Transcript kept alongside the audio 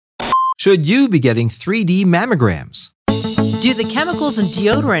Should you be getting 3D mammograms? Do the chemicals in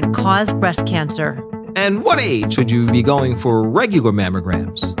deodorant cause breast cancer? And what age should you be going for regular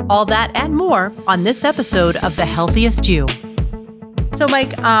mammograms? All that and more on this episode of The Healthiest You. So,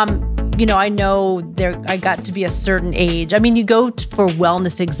 Mike, I know I got to be a certain age. I mean, you go for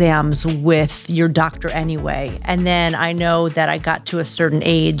wellness exams with your doctor anyway. And then I know that I got to a certain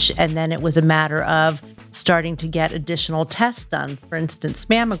age, and then it was a matter of starting to get additional tests done, for instance,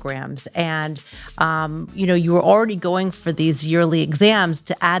 mammograms. And, you were already going for these yearly exams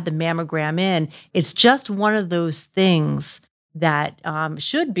to add the mammogram in. It's just one of those things that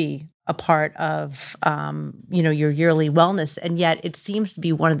should be a part of, your yearly wellness. And yet it seems to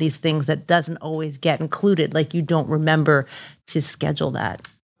be one of these things that doesn't always get included. Like you don't remember to schedule that.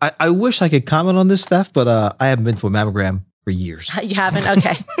 I wish I could comment on this, Steph, but I haven't been to a mammogram for years. You haven't?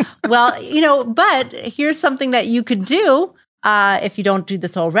 Okay. Well, but here's something that you could do if you don't do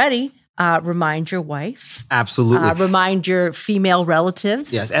this already. Remind your wife. Absolutely. Remind your female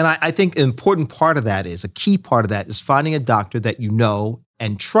relatives. Yes. And I think an important part of that a key part of that is finding a doctor that you know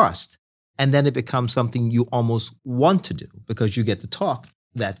and trust. And then it becomes something you almost want to do because you get to talk to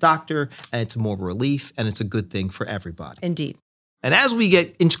that doctor and it's more relief and it's a good thing for everybody. Indeed. And as we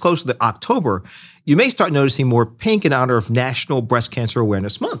get inch closer to October, you may start noticing more pink in honor of National Breast Cancer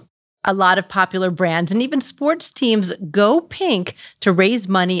Awareness Month. A lot of popular brands and even sports teams go pink to raise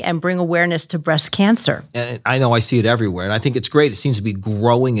money and bring awareness to breast cancer. And I know I see it everywhere. And I think it's great. It seems to be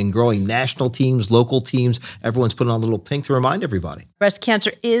growing and growing. National teams, local teams, everyone's putting on a little pink to remind everybody. Breast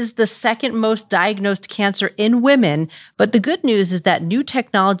cancer is the second most diagnosed cancer in women. But the good news is that new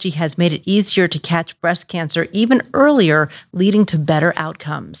technology has made it easier to catch breast cancer even earlier, leading to better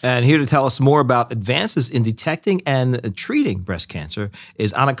outcomes. And here to tell us more about advances in detecting and treating breast cancer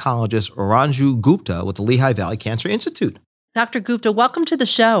is oncologist Ranju Gupta with the Lehigh Valley Cancer Institute. Dr. Gupta, welcome to the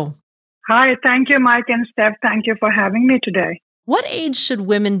show. Hi, thank you, Mike and Steph. Thank you for having me today. What age should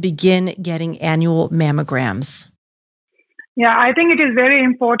women begin getting annual mammograms? Yeah, I think it is very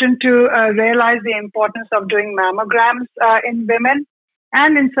important to realize the importance of doing mammograms in women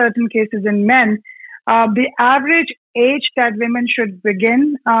and in certain cases in men. The average age that women should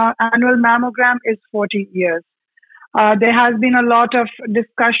begin annual mammogram is 40 years. There has been a lot of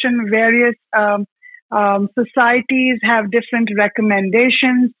discussion. Various societies have different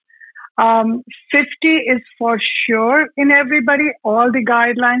recommendations. 50 is for sure in everybody. All the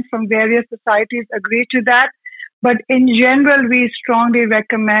guidelines from various societies agree to that. But in general, we strongly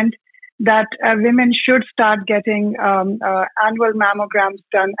recommend that women should start getting annual mammograms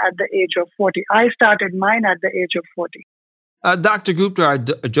done at the age of 40. I started mine at the age of 40. Dr. Gupta,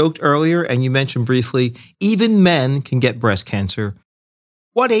 I joked earlier, and you mentioned briefly, even men can get breast cancer.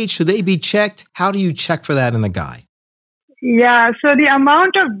 What age should they be checked? How do you check for that in the guy? Yeah, so the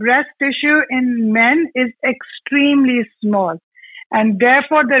amount of breast tissue in men is extremely small. And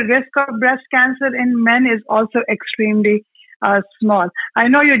therefore, the risk of breast cancer in men is also extremely small. I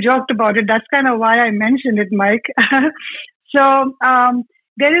know you joked about it. That's kind of why I mentioned it, Mike. So,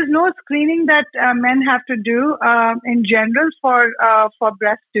 there is no screening that men have to do in general for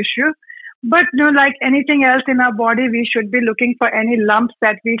breast tissue. But like anything else in our body, we should be looking for any lumps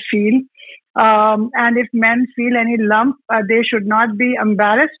that we feel. And if men feel any lump, they should not be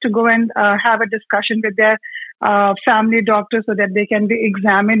embarrassed to go and have a discussion with their family doctor so that they can be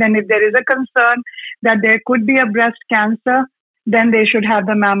examined. And if there is a concern that there could be a breast cancer, then they should have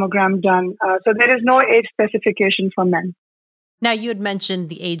the mammogram done. So there is no age specification for men. Now, you had mentioned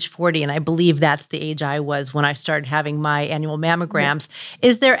the age 40, and I believe that's the age I was when I started having my annual mammograms. Yeah.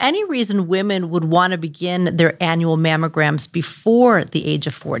 Is there any reason women would want to begin their annual mammograms before the age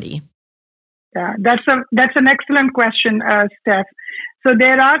of 40? Yeah, that's an excellent question, Steph. So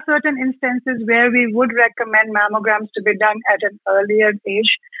there are certain instances where we would recommend mammograms to be done at an earlier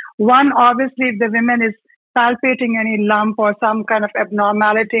age. One, obviously, if the woman is palpating any lump or some kind of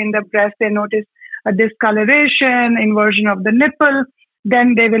abnormality in the breast, they notice a discoloration, inversion of the nipple,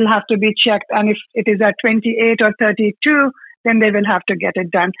 then they will have to be checked. And if it is at 28 or 32, then they will have to get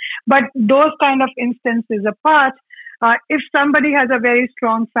it done. But those kind of instances apart, if somebody has a very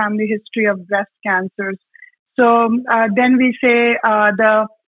strong family history of breast cancers, so then we say the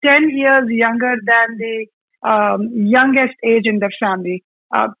 10 years younger than the youngest age in the family.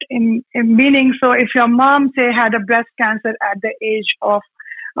 In meaning, so if your mom, say, had a breast cancer at the age of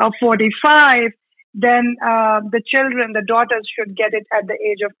 45, then the daughters should get it at the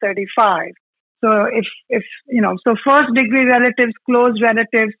age of 35. So if so first degree relatives, close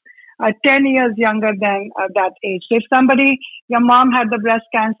relatives, 10 years younger than that age. So if your mom had the breast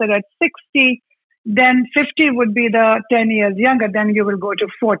cancer at 60, then 50 would be the 10 years younger. Then you will go to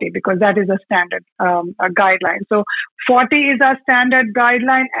 40 because that is a standard a guideline. So 40 is our standard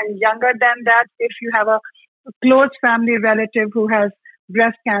guideline, and younger than that if you have a close family relative who has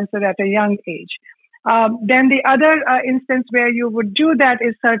breast cancer at a young age. Then the other instance where you would do that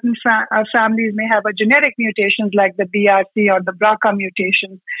is certain families may have a genetic mutations like the BRC or the BRCA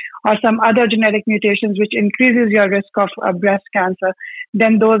mutations or some other genetic mutations which increases your risk of breast cancer.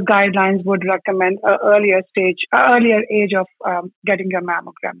 Then those guidelines would recommend an earlier age of getting your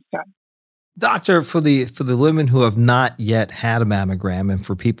mammogram done. Doctor, for the women who have not yet had a mammogram and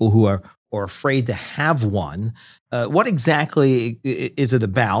for people who are afraid to have one, what exactly is it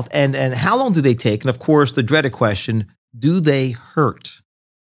about, and how long do they take? And of course, the dreaded question, do they hurt?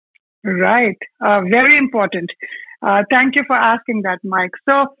 Right. Very important. Thank you for asking that, Mike.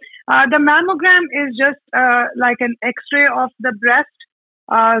 So the mammogram is just like an X-ray of the breast.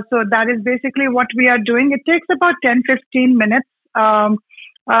 So that is basically what we are doing. It takes about 10-15 minutes.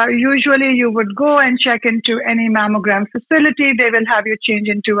 Usually you would go and check into any mammogram facility. They will have you change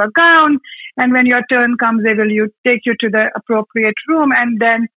into a gown. And when your turn comes, they will take you to the appropriate room. And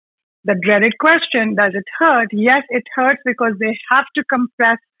then the dreaded question, does it hurt? Yes, it hurts because they have to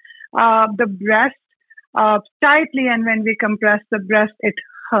compress the breast tightly. And when we compress the breast, it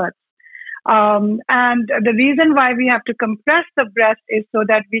hurts. And the reason why we have to compress the breast is so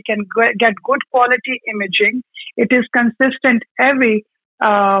that we can get good quality imaging. It is consistent every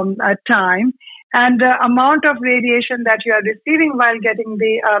time, and the amount of radiation that you are receiving while getting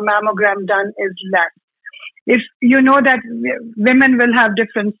the mammogram done is less. If you know that women will have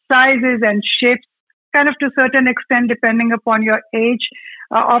different sizes and shapes, kind of to a certain extent, depending upon your age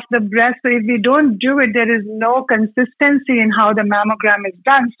of the breast. So if we don't do it, there is no consistency in how the mammogram is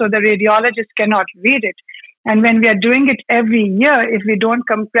done. So the radiologist cannot read it. And when we are doing it every year, if we don't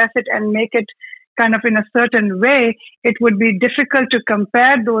compress it and make it kind of in a certain way, it would be difficult to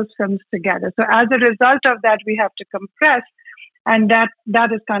compare those films together. So as a result of that, we have to compress, and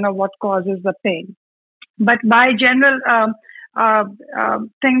that is kind of what causes the pain. But by general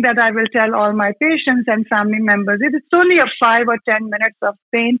thing that I will tell all my patients and family members, it's only a 5 or 10 minutes of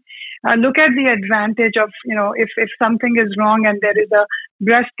pain. Look at the advantage of, if something is wrong and there is a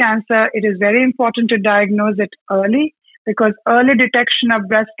breast cancer, it is very important to diagnose it early, because early detection of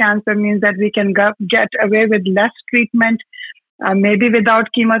breast cancer means that we can get away with less treatment, maybe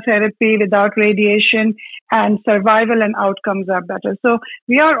without chemotherapy, without radiation, and survival and outcomes are better. So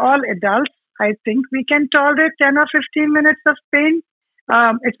we are all adults. I think we can tolerate 10 or 15 minutes of pain.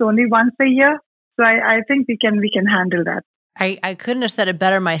 It's only once a year. So I think we can handle that. I couldn't have said it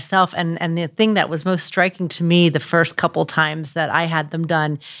better myself. And the thing that was most striking to me the first couple times that I had them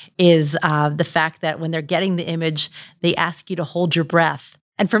done is the fact that when they're getting the image, they ask you to hold your breath.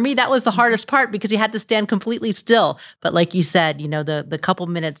 And for me, that was the hardest part because you had to stand completely still. But like you said, the couple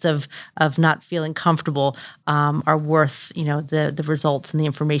minutes of not feeling comfortable are worth, the results and the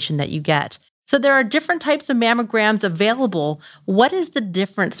information that you get. So there are different types of mammograms available. What is the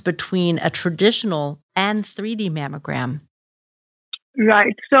difference between a traditional and 3D mammogram?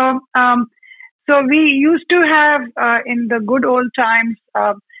 Right. So we used to have in the good old times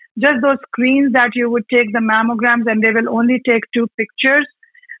just those screens that you would take the mammograms and they will only take 2 pictures.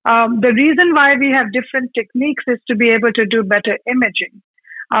 The reason why we have different techniques is to be able to do better imaging.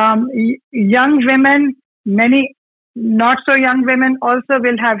 Young women, many not so young women also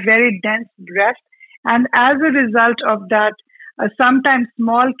will have very dense breasts. And as a result of that, sometimes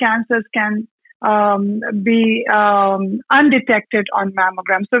small cancers can be undetected on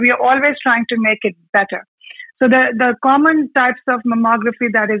mammogram. So we are always trying to make it better. So the common types of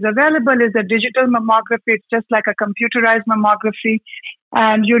mammography that is available is a digital mammography. It's just like a computerized mammography.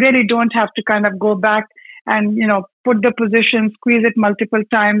 And you really don't have to kind of go back and, put the position, squeeze it multiple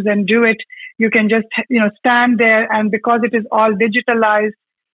times and do it. You can just, stand there. And because it is all digitalized,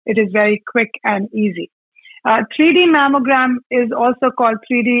 it is very quick and easy. 3D mammogram is also called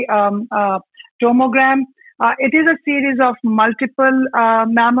 3D tomogram. It is a series of multiple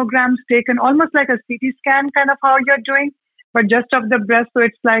mammograms taken almost like a CT scan, kind of how you're doing, but just of the breast. So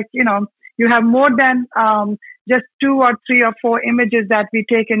it's like, you have more than just 2 or 3 or 4 images that we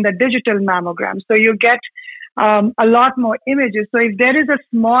take in the digital mammogram. So you get a lot more images. So if there is a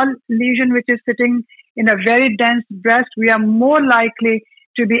small lesion which is sitting in a very dense breast, we are more likely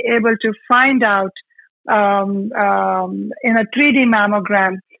to be able to find out in a 3D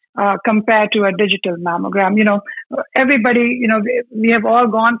mammogram compared to a digital mammogram. Everybody, we have all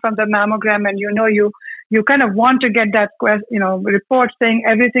gone from the mammogram and you kind of want to get that report saying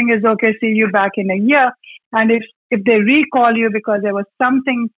everything is okay, see you back in a year. And if they recall you because there was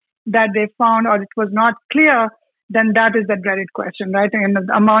something that they found or it was not clear, then that is the dreaded question, right? And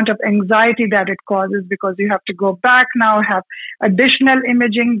the amount of anxiety that it causes because you have to go back now, have additional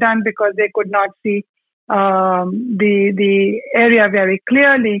imaging done because they could not see the area very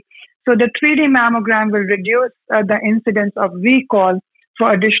clearly. So the 3D mammogram will reduce the incidence of recall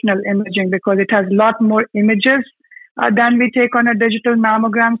for additional imaging because it has a lot more images than we take on a digital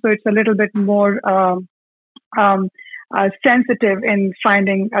mammogram. So it's a little bit more sensitive in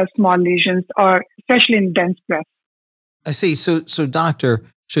finding small lesions, or especially in dense breast. I see. So doctor,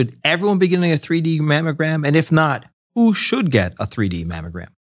 should everyone be getting a 3D mammogram? And if not, who should get a 3D mammogram?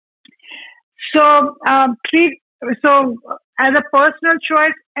 So as a personal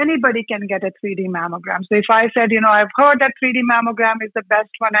choice, anybody can get a 3D mammogram. So if I said, I've heard that 3D mammogram is the best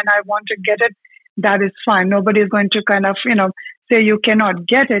one and I want to get it, that is fine. Nobody is going to kind of, say you cannot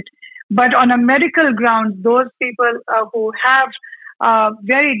get it. But on a medical grounds, those people who have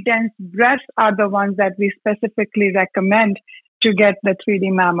very dense breasts are the ones that we specifically recommend to get the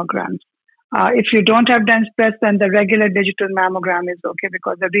 3D mammograms. If you don't have dense breasts, then the regular digital mammogram is okay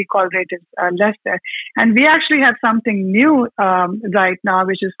because the recall rate is less there. And we actually have something new right now,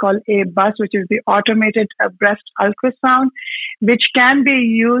 which is called ABUS, which is the automated breast ultrasound, which can be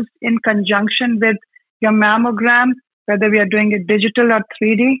used in conjunction with your mammogram, whether we are doing it digital or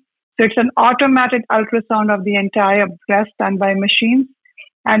 3D. So it's an automated ultrasound of the entire breast done by machines,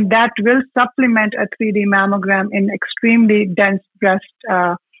 and that will supplement a 3D mammogram in extremely dense breast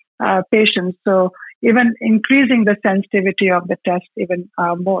patients. So even increasing the sensitivity of the test even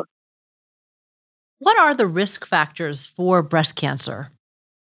more. What are the risk factors for breast cancer?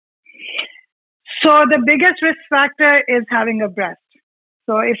 So the biggest risk factor is having a breast.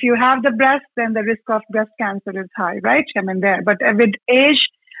 So if you have the breast, then the risk of breast cancer is high, right? But with age,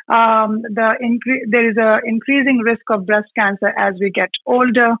 there is an increasing risk of breast cancer as we get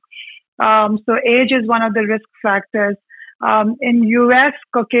older. So age is one of the risk factors. In US,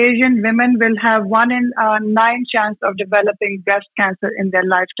 Caucasian women will have 1 in 9 chance of developing breast cancer in their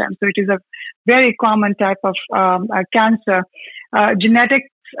lifetime. So it is a very common type of cancer. Genetics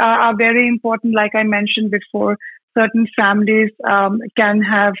are very important. Like I mentioned before, certain families can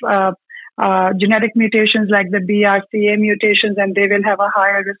have genetic mutations like the BRCA mutations, and they will have a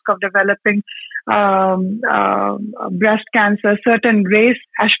higher risk of developing breast cancer. Certain race,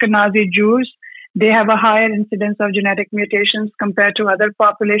 Ashkenazi Jews, they have a higher incidence of genetic mutations compared to other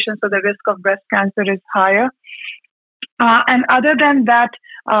populations, so the risk of breast cancer is higher. And other than that,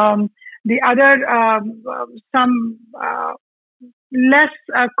 the other, some less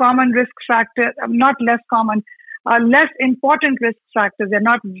common risk factors, not less common, less important risk factors, they're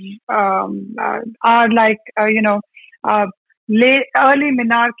not, are like, early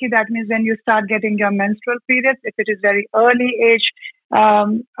menarche. That means when you start getting your menstrual periods, if it is very early age,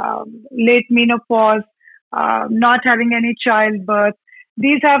 late menopause, not having any childbirth.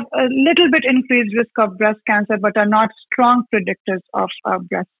 These have a little bit increased risk of breast cancer, but are not strong predictors of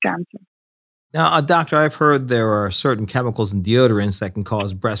breast cancer. Now, doctor, I've heard there are certain chemicals in deodorants that can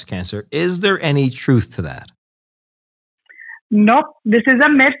cause breast cancer. Is there any truth to that? Nope. This is a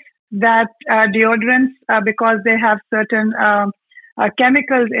myth that deodorants, because they have certain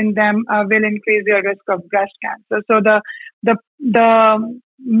chemicals in them, will increase your risk of breast cancer. So the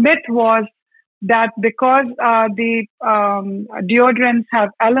myth was that because the deodorants have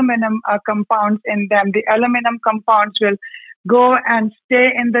aluminum compounds in them, the aluminum compounds will go and stay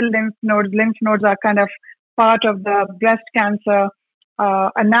in the lymph nodes. Lymph nodes are kind of part of the breast cancer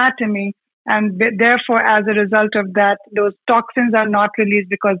anatomy. And therefore, as a result of that, those toxins are not released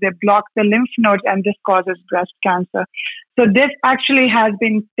because they block the lymph nodes, and this causes breast cancer. So this actually has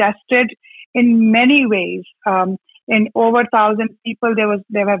been tested in many ways. In over 1,000 people,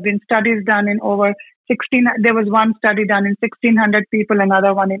 there have been studies done in over 16. There was one study done in 1,600 people,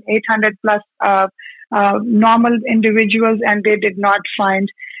 another one in 800 plus normal individuals, and they did not find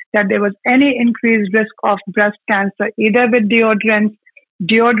that there was any increased risk of breast cancer either with deodorants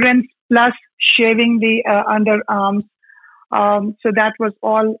plus shaving the underarms. So that was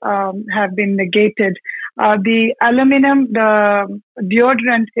all have been negated. The aluminum, the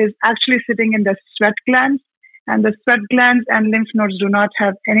deodorant is actually sitting in the sweat glands, and the sweat glands and lymph nodes do not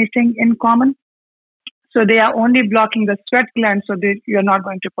have anything in common. So they are only blocking the sweat glands, so you're not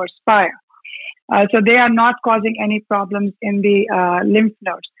going to perspire. So they are not causing any problems in the lymph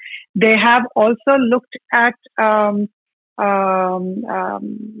nodes. They have also looked at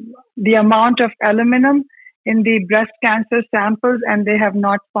the amount of aluminum in the breast cancer samples, and they have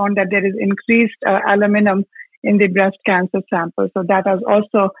not found that there is increased aluminum in the breast cancer samples. So that has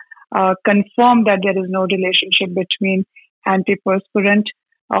also confirmed that there is no relationship between antiperspirant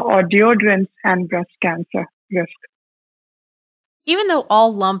or deodorants and breast cancer risk. Even though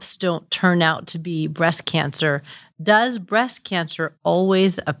all lumps don't turn out to be breast cancer, does breast cancer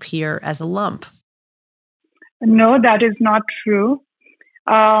always appear as a lump? No, that is not true.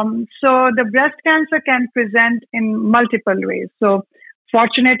 So the breast cancer can present in multiple ways. So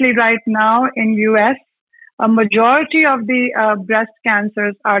fortunately, right now in US, a majority of the breast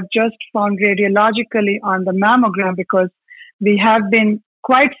cancers are just found radiologically on the mammogram because we have been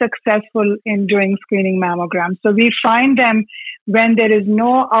quite successful in doing screening mammograms. So we find them when there is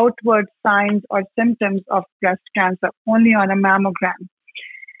no outward signs or symptoms of breast cancer, only on a mammogram.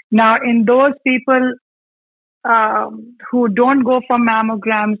 Now, in those people who don't go for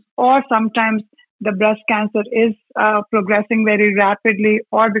mammograms, or sometimes the breast cancer is progressing very rapidly,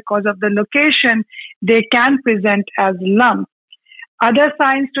 or because of the location, they can present as lumps. Other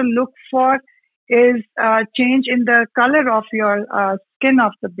signs to look for is change in the color of your skin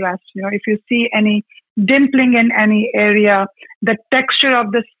of the breast. If you see any dimpling in any area, the texture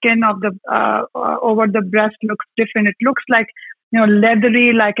of the skin of the over the breast looks different. It looks like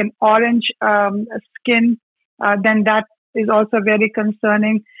leathery, like an orange skin. Then that is also very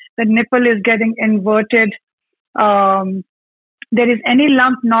concerning. The nipple is getting inverted. There is any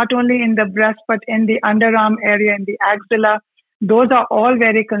lump not only in the breast but in the underarm area, in the axilla. Those are all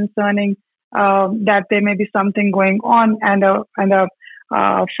very concerning. That there may be something going on, and a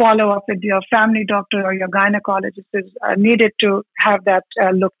follow-up with your family doctor or your gynecologist is needed to have that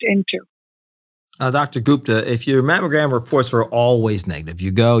looked into. Dr. Gupta, if your mammogram reports are always negative,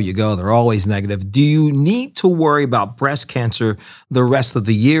 you go, they're always negative, do you need to worry about breast cancer the rest of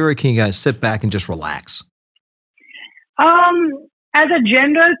the year, or can you guys sit back and just relax? As a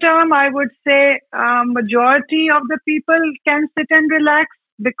general term, I would say majority of the people can sit and relax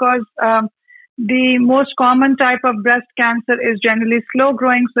because the most common type of breast cancer is generally slow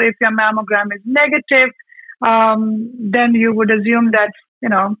growing. So if your mammogram is negative, then you would assume that,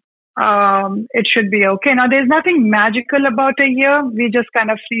 it should be okay. Now, there's nothing magical about a year. We just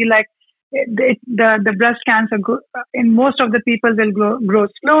kind of feel like the breast cancer in most of the people will grow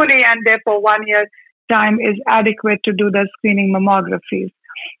slowly, and therefore 1 year time is adequate to do the screening mammographies.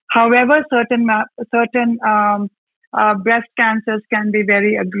 However, certain breast cancers can be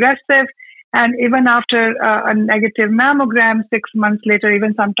very aggressive, and even after a negative mammogram, 6 months later,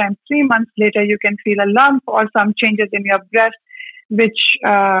 even sometimes 3 months later, you can feel a lump or some changes in your breast, which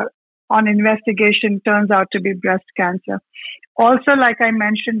on investigation turns out to be breast cancer. Also, like I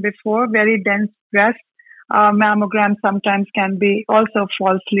mentioned before, very dense breast mammogram sometimes can be also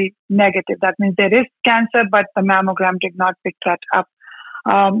falsely negative. That means there is cancer, but the mammogram did not pick that up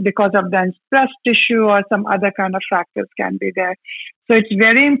because of dense breast tissue or some other kind of factors can be there. So it's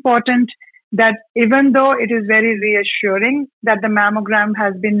very important that even though it is very reassuring that the mammogram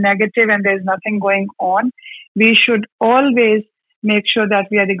has been negative and there's nothing going on, we should always make sure that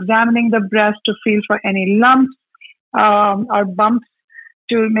we are examining the breast to feel for any lumps or bumps,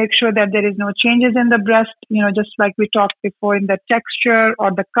 to make sure that there is no changes in the breast, just like we talked before, in the texture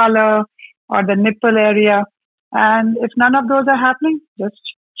or the color or the nipple area. And if none of those are happening, just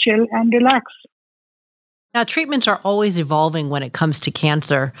chill and relax. Now, treatments are always evolving when it comes to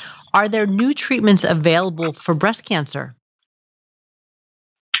cancer. Are there new treatments available for breast cancer?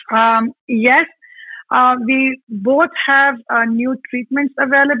 Yes. We both have new treatments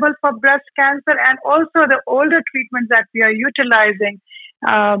available for breast cancer, and also the older treatments that we are utilizing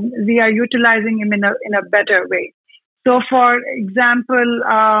them in a better way. So, for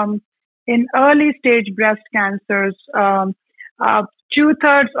example, in early stage breast cancers,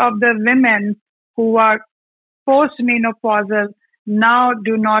 2/3 of the women who are postmenopausal now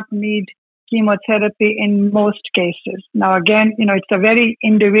do not need chemotherapy in most cases. Now, again, it's a very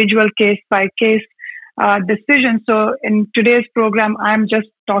individual case by case decision. So in today's program, I'm just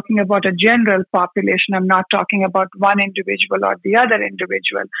talking about a general population. I'm not talking about one individual or the other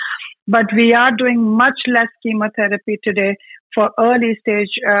individual. But we are doing much less chemotherapy today for early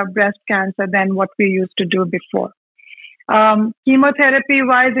stage breast cancer than what we used to do before.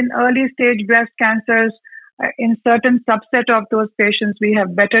 Chemotherapy-wise, in early stage breast cancers, in certain subset of those patients, we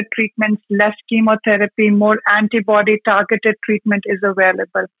have better treatments, less chemotherapy, more antibody-targeted treatment is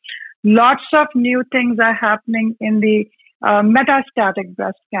available. Lots of new things are happening in the metastatic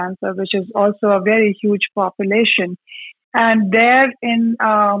breast cancer, which is also a very huge population. And there in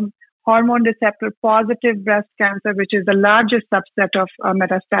hormone receptor positive breast cancer, which is the largest subset of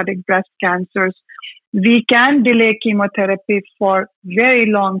metastatic breast cancers, we can delay chemotherapy for very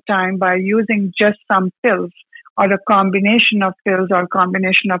long time by using just some pills or a combination of pills or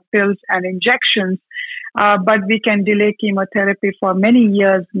combination of pills and injections, but we can delay chemotherapy for many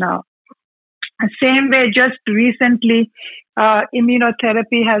years now. Same way, just recently,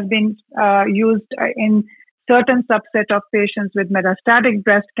 immunotherapy has been used in certain subset of patients with metastatic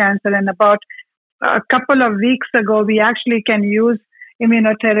breast cancer. And about a couple of weeks ago, we actually can use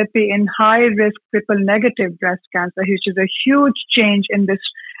immunotherapy in high-risk triple-negative breast cancer, which is a huge change in this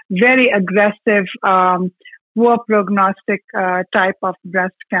very aggressive, poor prognostic type of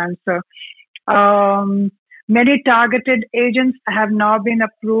breast cancer. Many targeted agents have now been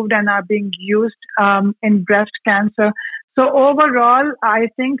approved and are being used in breast cancer. So overall, I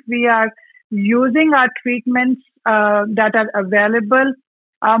think we are using our treatments that are available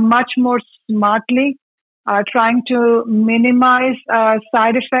much more smartly, trying to minimize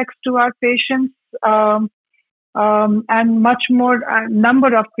side effects to our patients, and much more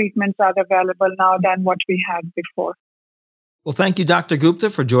number of treatments are available now than what we had before. Well, thank you, Dr.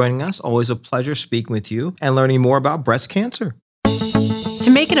 Gupta, for joining us. Always a pleasure speaking with you and learning more about breast cancer. To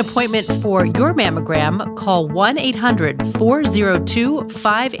make an appointment for your mammogram, call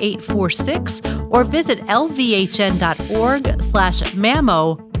 1-800-402-5846 or visit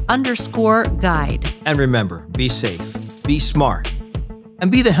lvhn.org/mammo_guide. And remember, be safe, be smart,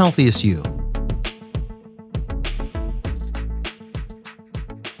 and be the healthiest you.